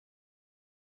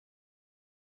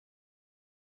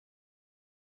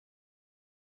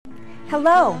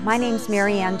Hello, my name's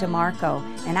Marianne DeMarco,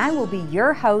 and I will be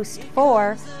your host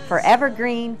for Forever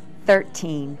Green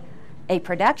 13, a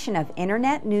production of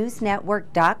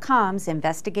InternetNewsNetwork.com's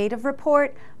investigative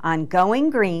report on Going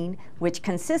Green, which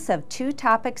consists of two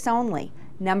topics only.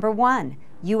 Number one,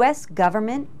 U.S.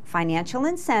 government financial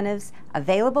incentives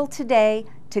available today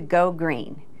to go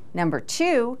green. Number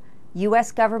two,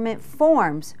 U.S. government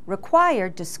forms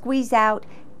required to squeeze out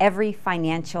every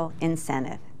financial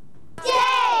incentive. Yay!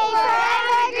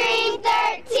 Forever Green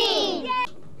 13!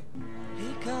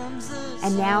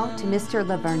 And now to Mr.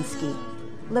 Lavernsky.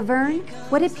 Laverne,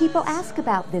 what did people ask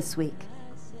about this week?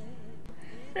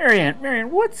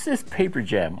 Marianne, what's this paper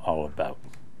jam all about?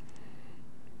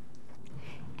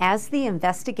 As the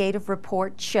investigative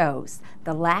report shows,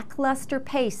 the lackluster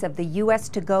pace of the U.S.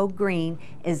 to go green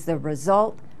is the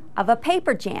result of a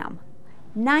paper jam.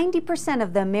 90%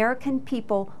 of the American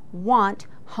people want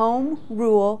home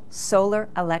rule solar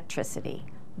electricity,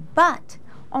 but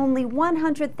only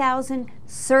 100,000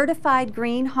 certified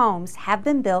green homes have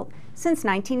been built since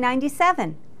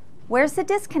 1997. Where's the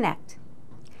disconnect?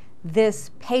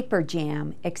 This paper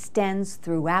jam extends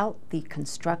throughout the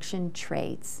construction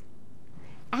trades.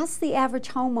 Ask the average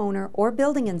homeowner or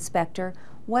building inspector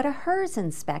what a HERS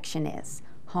inspection is,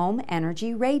 Home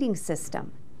Energy Rating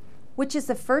System, which is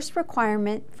the first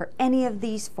requirement for any of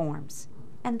these forms,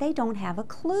 and they don't have a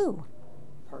clue.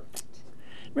 Perfect.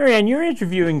 Marianne, you're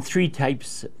interviewing three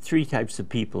types of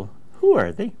people. Who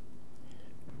are they?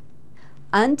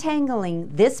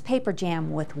 Untangling this paper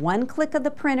jam with one click of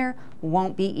the printer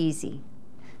won't be easy.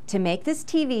 To make this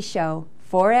TV show,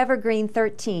 Forever Green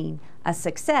 13, a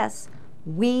success,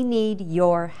 we need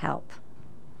your help.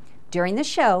 During the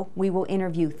show, we will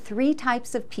interview three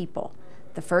types of people.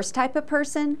 The first type of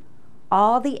person,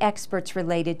 all the experts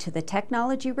related to the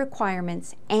technology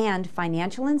requirements and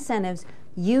financial incentives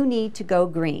you need to go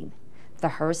green. The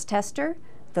HERS tester,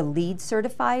 the LEED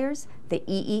certifiers, the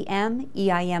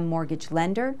EEM mortgage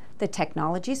lender, the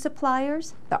technology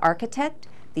suppliers, the architect,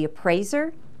 the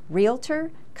appraiser,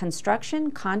 realtor,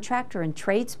 construction, contractor, and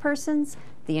tradespersons,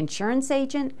 the insurance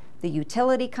agent, the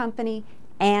utility company,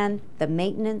 and the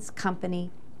maintenance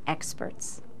company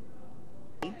experts.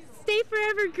 Stay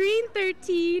forever green,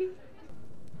 13.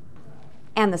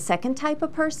 And the second type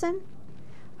of person?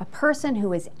 A person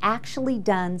who has actually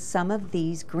done some of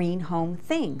these green home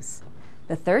things.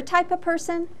 The third type of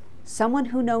person? Someone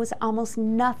who knows almost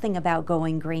nothing about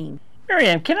going green.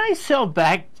 Marianne, can I sell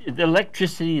back the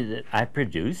electricity that I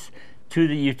produce to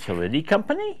the utility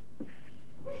company?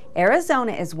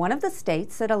 Arizona is one of the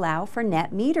states that allow for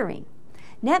net metering.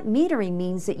 Net metering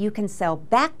means that you can sell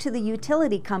back to the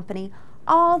utility company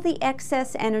all the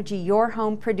excess energy your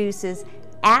home produces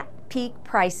at peak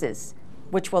prices,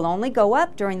 which will only go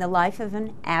up during the life of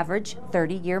an average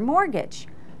 30-year mortgage.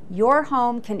 Your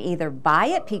home can either buy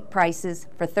at peak prices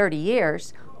for 30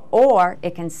 years, or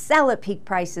it can sell at peak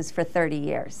prices for 30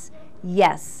 years.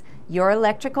 Yes, your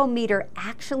electrical meter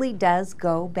actually does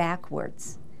go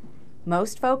backwards.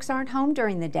 Most folks aren't home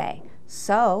during the day,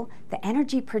 so the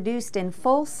energy produced in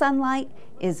full sunlight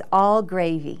is all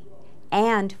gravy.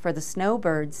 And for the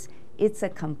snowbirds, it's a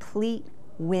complete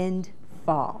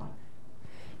windfall.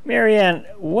 Marianne,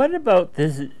 what about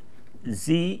this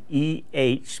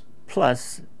ZEH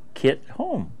Plus kit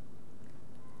home?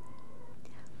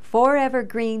 Forever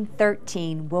Green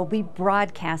 13 will be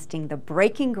broadcasting the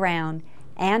breaking ground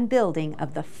and building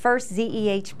of the first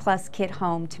ZEH Plus kit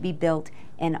home to be built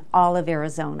in all of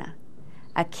Arizona.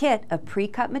 A kit of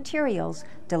pre-cut materials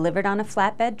delivered on a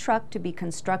flatbed truck to be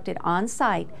constructed on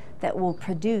site that will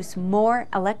produce more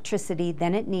electricity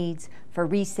than it needs for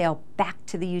resale back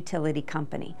to the utility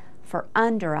company for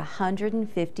under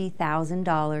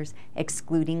 $150,000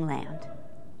 excluding land.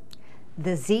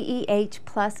 The ZEH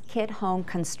Plus kit home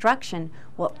construction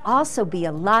will also be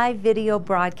a live video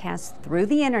broadcast through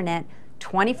the internet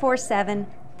 24/7,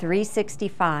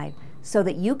 365, so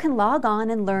that you can log on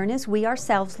and learn as we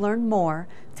ourselves learn more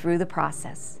through the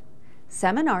process.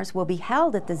 Seminars will be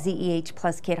held at the ZEH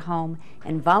Plus kit home,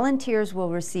 and volunteers will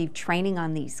receive training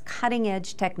on these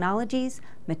cutting-edge technologies,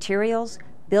 materials,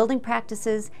 building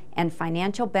practices, and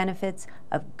financial benefits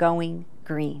of going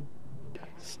green.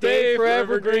 Stay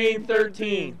forever green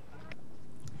 13.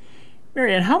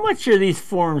 Marianne, how much are these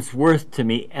forms worth to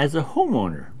me as a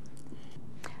homeowner?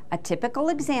 A typical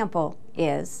example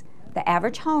is the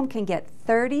average home can get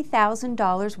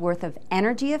 $30,000 worth of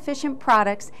energy-efficient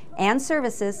products and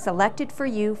services selected for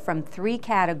you from three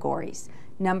categories.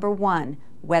 Number one,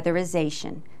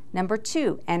 weatherization. Number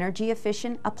two,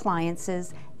 energy-efficient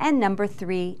appliances. And number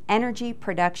three, energy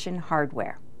production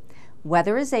hardware.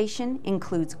 Weatherization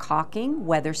includes caulking,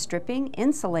 weather stripping,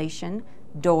 insulation,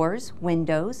 doors,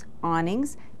 windows,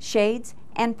 awnings, shades,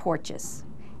 and porches.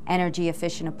 Energy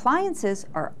efficient appliances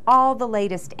are all the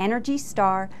latest Energy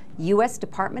Star U.S.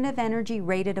 Department of Energy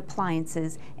rated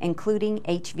appliances, including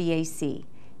HVAC.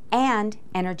 And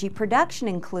energy production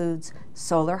includes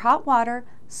solar hot water,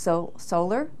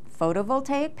 solar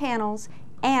photovoltaic panels,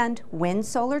 and wind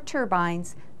solar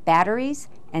turbines, batteries,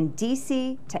 and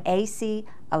DC to AC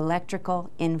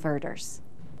electrical inverters.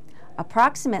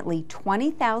 Approximately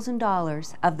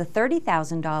 $20,000 of the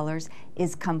 $30,000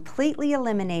 is completely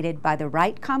eliminated by the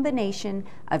right combination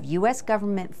of U.S.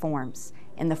 government forms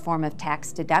in the form of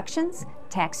tax deductions,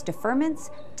 tax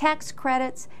deferments, tax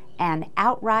credits, and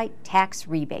outright tax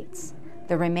rebates.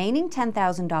 The remaining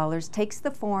 $10,000 takes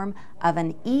the form of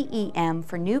an EEM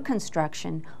for new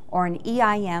construction or an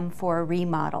EIM for a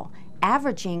remodel,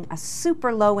 averaging a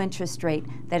super low interest rate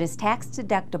that is tax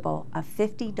deductible of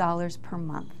 $50 per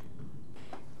month.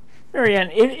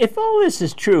 Marianne, if all this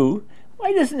is true,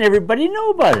 why doesn't everybody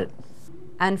know about it?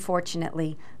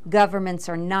 Unfortunately, governments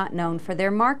are not known for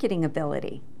their marketing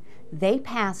ability. They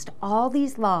passed all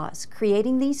these laws,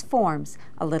 creating these forms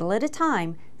a little at a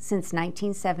time since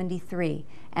 1973,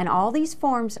 and all these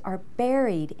forms are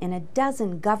buried in a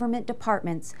dozen government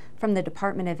departments, from the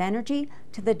Department of Energy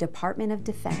to the Department of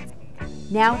Defense.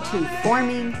 Now to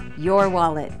Forming Your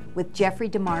Wallet with Jeffrey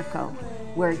DeMarco,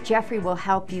 where Jeffrey will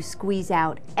help you squeeze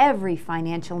out every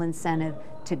financial incentive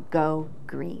to go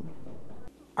green.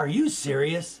 Are you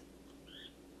serious?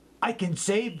 I can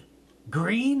save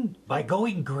green by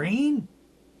going green?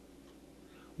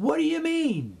 What do you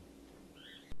mean?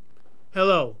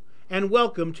 Hello, and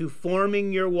welcome to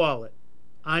Forming Your Wallet.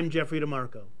 I'm Jeffrey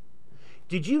DeMarco.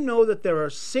 Did you know that there are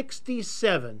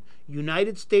 67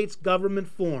 United States government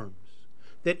forms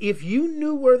that, if you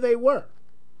knew where they were,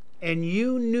 and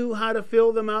you knew how to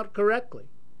fill them out correctly,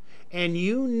 and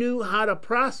you knew how to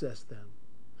process them,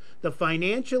 the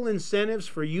financial incentives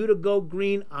for you to go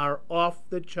green are off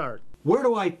the chart? Where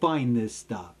do I find this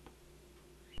stuff?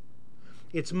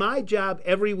 It's my job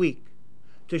every week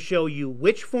to show you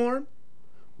which form,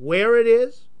 where it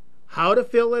is, how to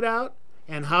fill it out,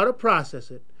 and how to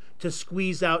process it to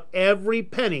squeeze out every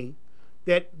penny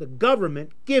that the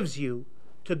government gives you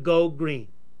to go green.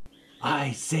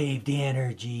 I saved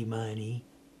energy money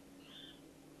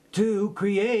to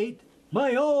create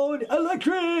my own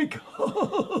electric.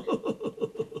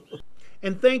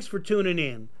 And thanks for tuning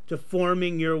in to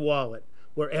Forming Your Wallet,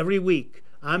 where every week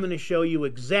I'm going to show you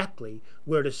exactly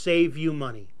where to save you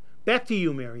money. Back to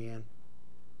you, Marianne.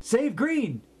 Save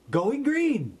green, going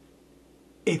green,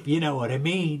 if you know what I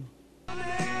mean.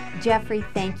 Jeffrey,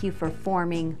 thank you for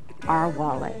forming our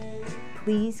wallet.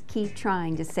 Please keep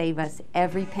trying to save us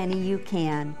every penny you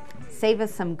can. Save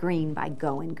us some green by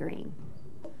going green.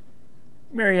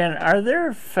 Marianne, are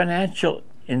there financial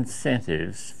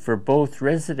incentives for both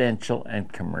residential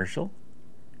and commercial?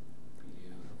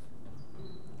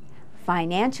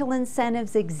 Financial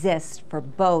incentives exist for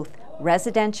both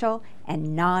residential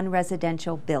and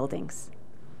non-residential buildings.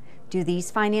 Do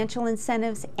these financial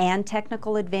incentives and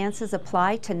technical advances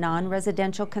apply to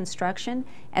non-residential construction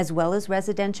as well as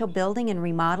residential building and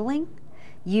remodeling?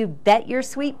 You bet your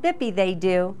sweet bippy they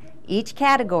do. Each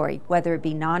category, whether it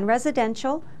be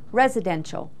non-residential,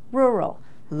 residential, rural,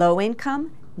 low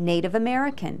income, Native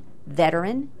American,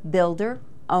 veteran, builder,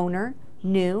 owner,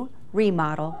 new,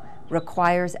 remodel,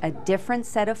 requires a different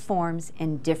set of forms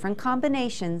in different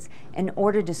combinations in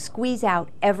order to squeeze out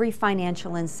every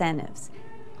financial incentives.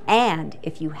 And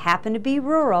if you happen to be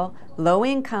rural, low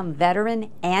income, veteran,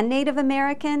 and Native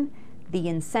American, the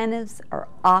incentives are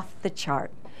off the chart.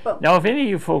 Now, if any of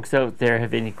you folks out there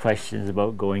have any questions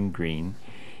about going green,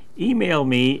 email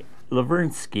me,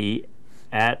 Lavernsky,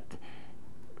 at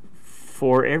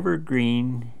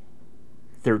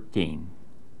forevergreen13.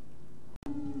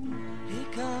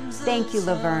 Thank you,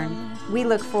 Laverne. We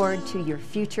look forward to your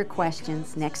future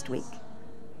questions next week.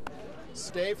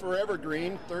 Stay Forever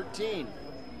Green 13.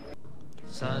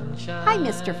 Hi,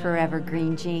 Mr. Forever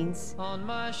Green Jeans.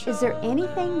 Is there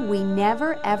anything we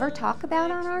never ever talk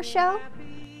about on our show?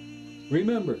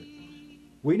 Remember,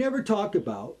 we never talk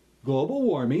about global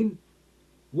warming,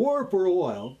 war for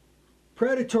oil,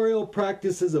 predatory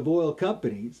practices of oil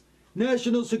companies,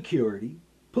 national security,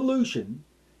 pollution,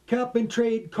 cap and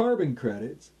trade carbon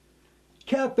credits,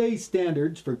 CAFE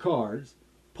standards for cars,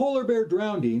 polar bear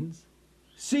drownings,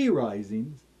 sea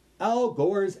risings, Al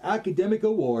Gore's academic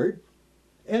award,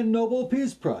 and Nobel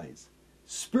Peace Prize,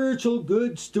 spiritual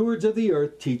good stewards of the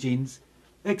earth teachings,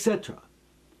 etc.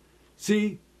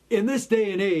 See, in this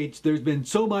day and age, there's been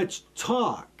so much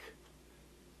talk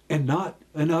and not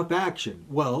enough action.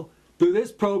 Well, through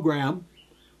this program,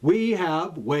 we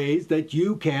have ways that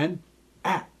you can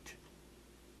act.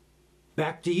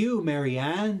 Back to you, Mary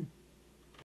Ann.